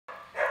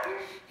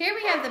Here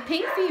we have the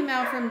pink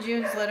female from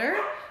June's litter.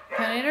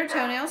 Painted her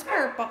toenails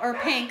purple, or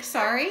pink,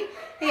 sorry.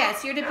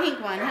 Yes, you're the pink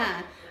one,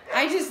 huh?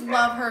 I just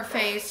love her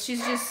face.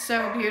 She's just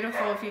so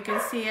beautiful, if you can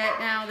see it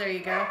now. There you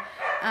go.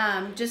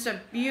 Just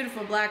a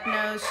beautiful black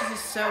nose. She's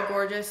just so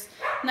gorgeous.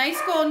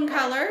 Nice golden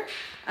color.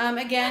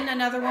 Again,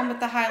 another one with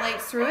the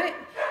highlights through it.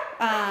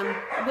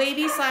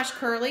 Wavy /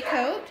 curly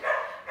coat,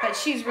 but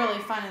she's really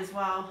fun as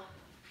well.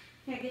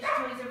 Can I get your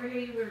toys over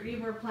here?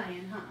 You were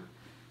playing, huh?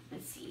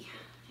 Let's see.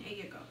 Here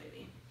you go,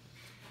 baby.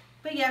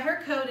 But yeah,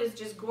 her coat is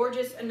just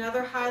gorgeous.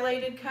 Another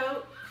highlighted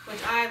coat,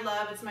 which I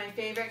love. It's my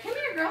favorite. Come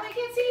here, girl. I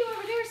can't see you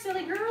over there,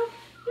 silly girl.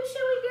 You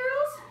silly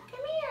girls. Come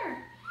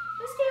here.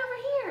 Let's stay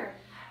over here.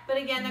 But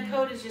again, the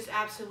coat is just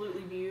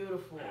absolutely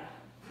beautiful.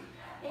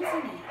 Isn't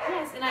it?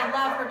 Yes, and I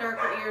love her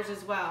darker ears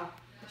as well.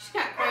 She's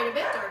got quite a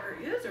bit darker.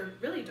 Those are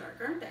really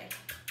dark, aren't they?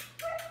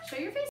 Show your face.